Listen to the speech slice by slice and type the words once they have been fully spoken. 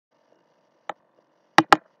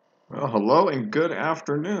Well, hello and good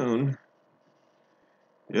afternoon.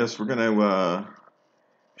 Yes, we're going to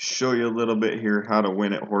show you a little bit here how to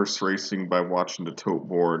win at horse racing by watching the tote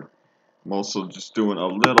board. I'm also just doing a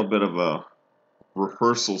little bit of a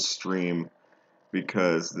rehearsal stream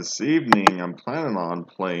because this evening I'm planning on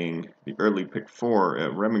playing the early pick 4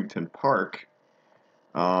 at Remington Park.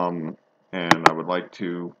 And I would like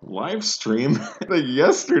to live stream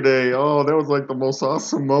yesterday. Oh, that was like the most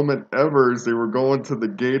awesome moment ever as they were going to the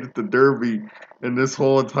gate at the Derby and this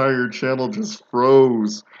whole entire channel just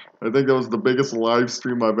froze. I think that was the biggest live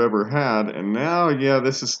stream I've ever had. And now, yeah,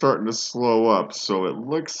 this is starting to slow up. So it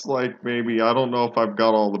looks like maybe, I don't know if I've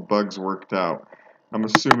got all the bugs worked out. I'm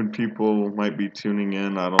assuming people might be tuning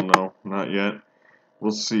in. I don't know. Not yet.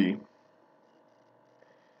 We'll see.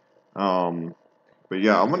 But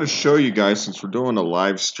yeah, I'm going to show you guys, since we're doing a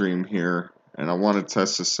live stream here, and I want to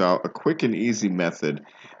test this out, a quick and easy method.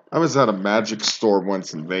 I was at a magic store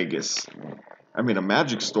once in Vegas. I mean, a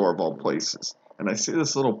magic store of all places. And I see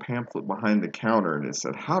this little pamphlet behind the counter, and it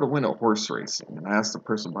said, how to win at horse racing. And I asked the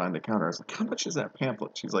person behind the counter, I was like, how much is that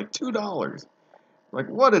pamphlet? She's like, $2. Like,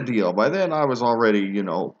 what a deal. By then, I was already,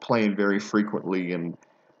 playing very frequently, and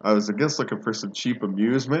I was, I guess, looking for some cheap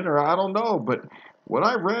amusement, or I don't know. But what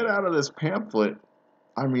I read out of this pamphlet,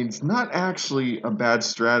 I mean, it's not actually a bad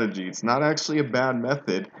strategy. It's not actually a bad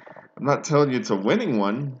method. I'm not telling you it's a winning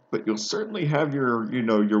one, but you'll certainly have your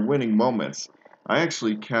winning moments. I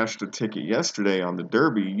actually cashed a ticket yesterday on the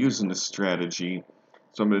Derby using this strategy,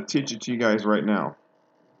 so I'm going to teach it to you guys right now.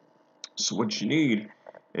 So what you need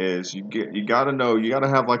is you got to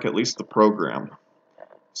have like at least the program,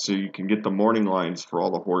 so you can get the morning lines for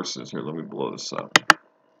all the horses. Here, let me blow this up.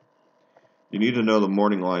 You need to know the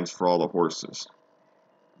morning lines for all the horses.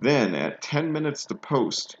 Then, at 10 minutes to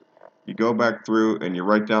post, you go back through and you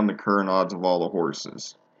write down the current odds of all the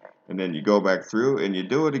horses. And then you go back through and you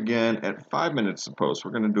do it again at 5 minutes to post. We're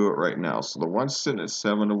going to do it right now. So the one's sitting at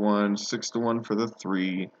 7 to 1, 6 to 1 for the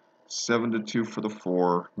 3, 7 to 2 for the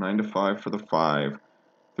 4, 9 to 5 for the 5,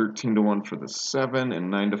 13 to 1 for the 7, and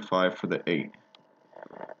 9 to 5 for the 8.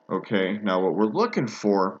 Okay, now what we're looking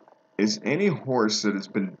for is any horse that has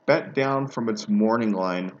been bet down from its morning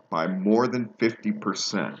line by more than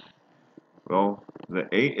 50%. Well, the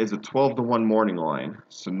 8 is a 12 to 1 morning line,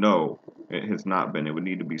 so no, it has not been. It would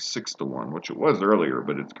need to be 6 to 1, which it was earlier,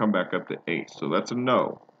 but it's come back up to 8, so that's a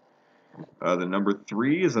no. The number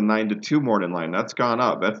 3 is a 9 to 2 morning line. That's gone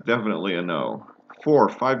up. That's definitely a no. 4,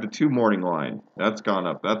 5 to 2 morning line. That's gone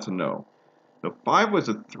up. That's a no. The 5 was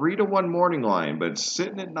a 3 to 1 morning line, but it's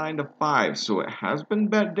sitting at 9 to 5, so it has been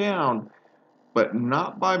bet down, but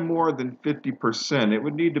not by more than 50%. It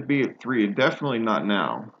would need to be at 3, and definitely not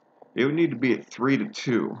now. It would need to be at 3 to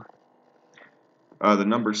 2. The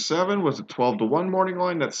number 7 was a 12 to 1 morning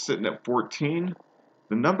line. That's sitting at 14.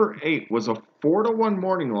 The number 8 was a 4 to 1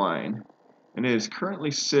 morning line, and it is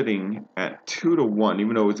currently sitting at 2 to 1,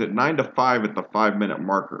 even though it was at 9 to 5 at the 5-minute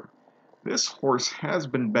marker. This horse has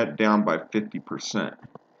been bet down by 50%.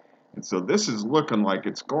 And so this is looking like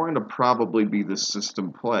it's going to probably be the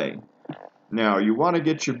system play. Now, you want to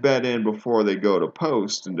get your bet in before they go to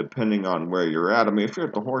post, and depending on where you're at, I mean, if you're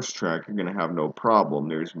at the horse track, you're going to have no problem.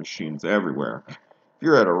 There's machines everywhere. If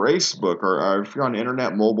you're at a race book, or if you're on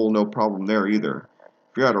internet mobile, no problem there either.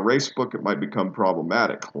 If you're at a race book, it might become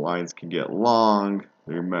problematic. Lines can get long.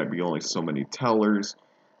 There might be only so many tellers.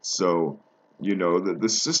 So, the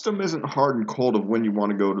system isn't hard and cold of when you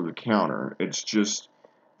want to go to the counter. It's just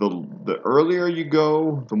the earlier you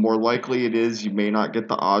go, the more likely it is you may not get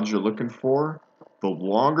the odds you're looking for. The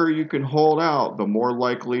longer you can hold out, the more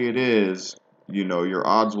likely it is, your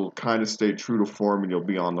odds will kind of stay true to form and you'll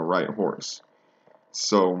be on the right horse.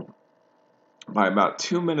 So, by about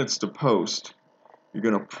 2 minutes to post, you're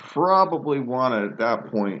going to probably want to, at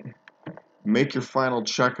that point, make your final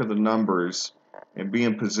check of the numbers and be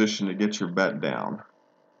in position to get your bet down.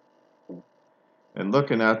 And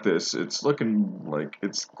looking at this, it's looking like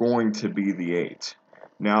it's going to be the 8.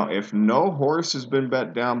 Now, if no horse has been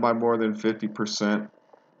bet down by more than 50%,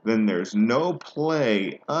 then there's no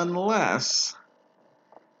play unless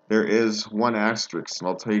there is one asterisk. And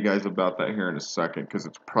I'll tell you guys about that here in a second, because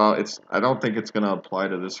I don't think it's going to apply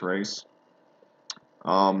to this race.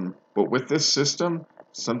 But with this system,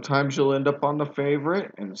 sometimes you'll end up on the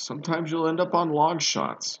favorite, and sometimes you'll end up on long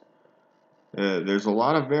shots. There's a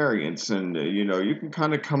lot of variance, and you can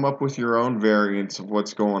kind of come up with your own variants of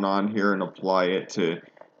what's going on here and apply it to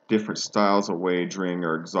different styles of wagering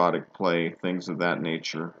or exotic play, things of that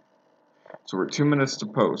nature. So we're 2 minutes to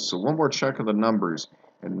post. So one more check of the numbers,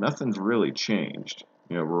 and nothing's really changed.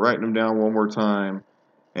 We're writing them down one more time,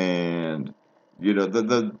 and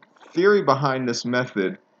the theory behind this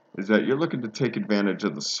method is that you're looking to take advantage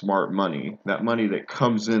of the smart money, that money that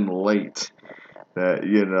comes in late, that,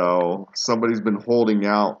 you know, somebody's been holding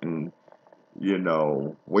out and, you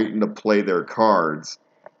know, waiting to play their cards.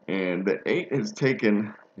 And the 8 has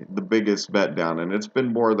taken the biggest bet down, and it's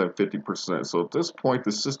been more than 50%. So at this point,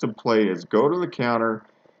 the system play is go to the counter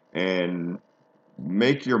and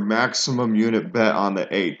make your maximum unit bet on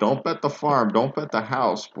the 8. Don't bet the farm, don't bet the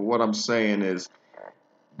house. But what I'm saying is,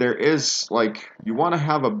 there is, like, you want to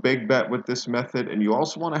have a big bet with this method, and you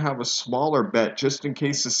also want to have a smaller bet just in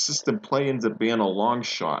case the system play ends up being a long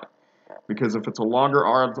shot. Because if it's a longer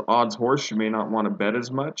odds horse, you may not want to bet as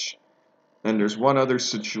much. And there's one other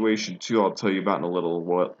situation too I'll tell you about in a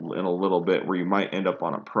little bit where you might end up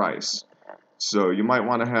on a price. So you might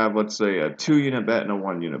want to have, let's say, a 2-unit bet and a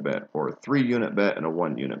 1-unit bet, or a 3-unit bet and a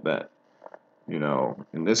 1-unit bet. You know,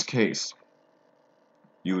 in this case,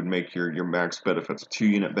 you would make your max bet if it's a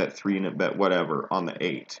 2-unit bet, 3-unit bet, whatever, on the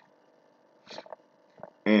 8.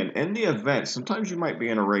 And in the event, sometimes you might be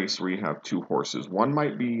in a race where you have 2 horses. One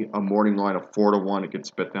might be a morning line of 4-1, it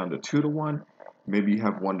gets bet down to 2-1. Maybe you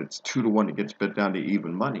have one that's 2-1, it gets bet down to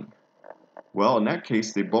even money. Well, in that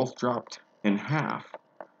case, they both dropped in half.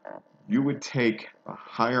 You would take a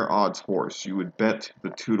higher odds horse. You would bet the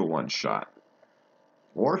 2-1 shot.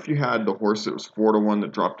 Or if you had the horse that was 4-1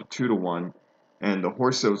 that dropped to 2-1, and the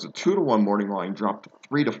horse that was a 2-1 morning line dropped to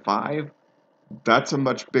 3-5, that's a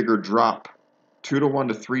much bigger drop. 2-1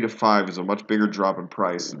 to 3-5 is a much bigger drop in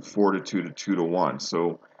price than 4-2 to 2-1.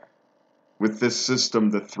 So with this system,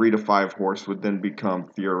 the 3-5 horse would then become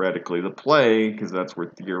theoretically the play, because that's where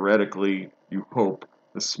theoretically you hope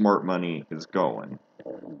the smart money is going.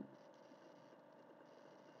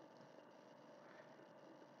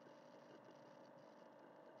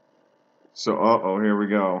 So, here we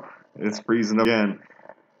go. It's freezing up again.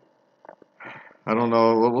 I don't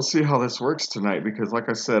know. We'll see how this works tonight, because like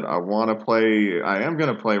I said, I am going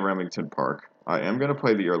to play Remington Park. I am going to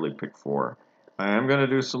play the early pick 4. I am going to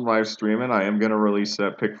do some live streaming. I am going to release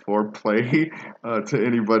that pick 4 play to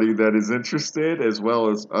anybody that is interested, as well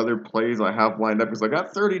as other plays I have lined up, because I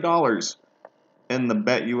got $30 in the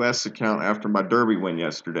BetUS account after my Derby win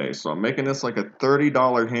yesterday. So I'm making this like a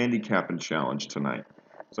 $30 handicapping challenge tonight.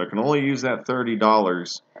 So I can only use that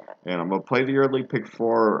 $30, and I'm going to play the early pick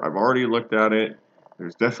 4. I've already looked at it.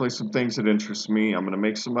 There's definitely some things that interest me. I'm going to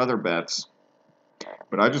make some other bets.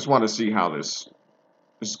 But I just want to see how this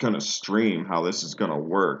is going to stream, how this is going to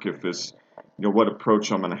work, if this, you know, what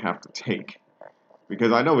approach I'm going to have to take.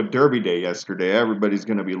 Because I know with Derby Day yesterday, everybody's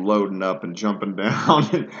going to be loading up and jumping down.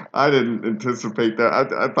 And I didn't anticipate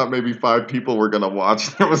that. I thought maybe 5 people were going to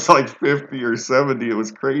watch. It was like 50 or 70. It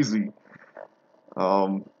was crazy.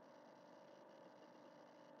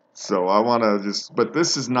 So I want to just, but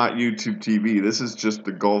this is not YouTube TV. This is just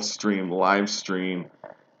the Gulfstream live stream.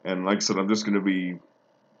 And like I said, I'm just going to be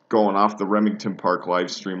going off the Remington Park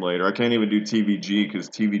live stream later. I can't even do TVG because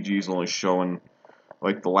TVG is only showing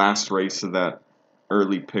like the last race of that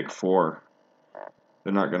early pick 4.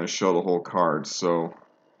 They're not going to show the whole card. So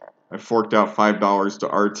I forked out $5 to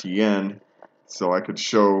RTN so I could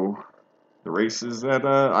show the races that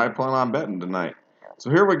I plan on betting tonight. So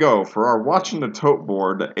here we go. For our watching the tote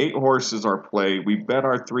board, the 8 horses are played. We bet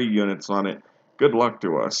our 3 units on it. Good luck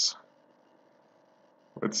to us.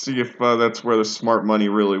 Let's see if that's where the smart money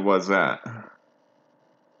really was at.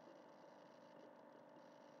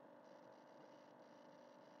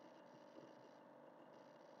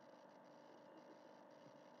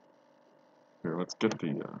 Here, let's get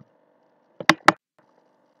the...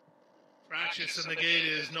 Fractious in the gate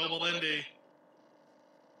is Noble Indy.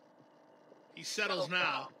 He settles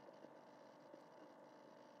now.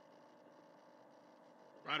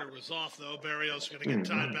 Rider was off, though. Barrios going to get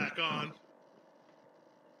tied back on.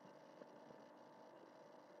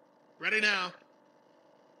 Ready now.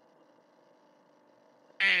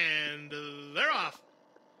 And they're off.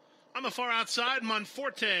 On the far outside,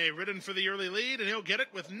 Monforte ridden for the early lead, and he'll get it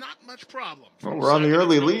with not much problem. Well, we're on the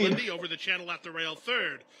early lead. Indy over the channel at the rail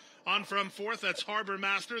third. On from fourth, that's Harbor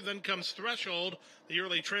Master. Then comes Threshold. The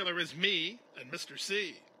early trailer is me and Mr.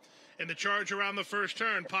 C. In the charge around the first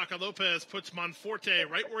turn, Paca Lopez puts Monforte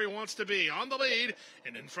right where he wants to be, on the lead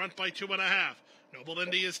and in front by 2.5. Noble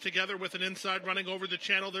Indy is together with an inside running over the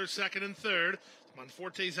channel. They're second and third.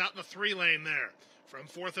 Monforte's out in the 3 lane there. From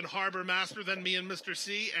fourth and Harbor Master, then me and Mr.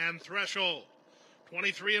 C and Threshold.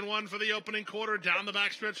 23-1 for the opening quarter. Down the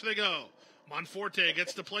backstretch they go. Monforte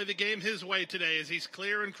gets to play the game his way today as he's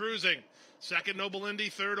clear and cruising. Second, Noble Indy.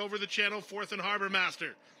 Third, over the channel. Fourth, and Harbor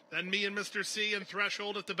Master. Then me and Mr. C and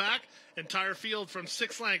Threshold at the back. Entire field from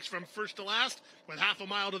 6 lengths from first to last with half a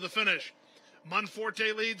mile to the finish.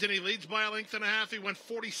 Monforte leads, and he leads by a length and a half. He went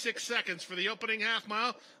 46 seconds for the opening half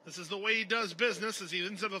mile. This is the way he does business as he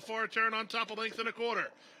ends at the far turn on top, a length and a quarter.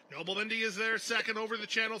 Noble Indy is there, second over the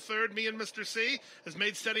channel, third. Me and Mr. C has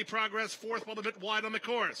made steady progress, fourth, while a bit wide on the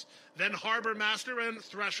course. Then Harbor Master and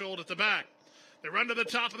Threshold at the back. They run to the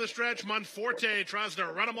top of the stretch. Monforte tries to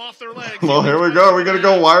run them off their legs. Well, here we go. We're going to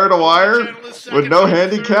go wire to wire with no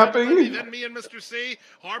handicapping. Then me and Mr. C.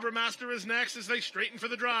 Harbor Master is next as they straighten for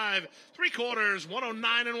the drive. 3/4,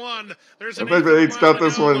 109-1. There's an Nate's got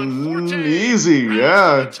this one easy.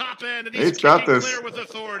 Yeah. Nate's got this.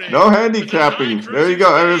 No handicapping. There you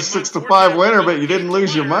go. That is 6-5 winner, but you didn't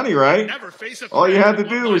lose your money, right? All you had to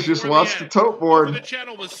do was just watch the tote board.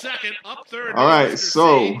 All right,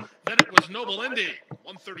 so then it was Noble Indy,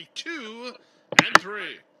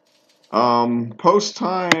 132-3. Post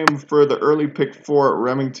time for the early pick 4 at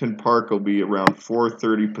Remington Park will be around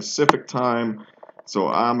 4:30 Pacific time. So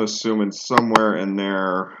I'm assuming somewhere in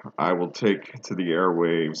there I will take to the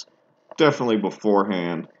airwaves, definitely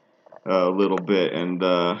beforehand a little bit, and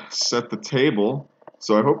set the table.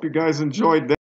 So I hope you guys enjoyed that.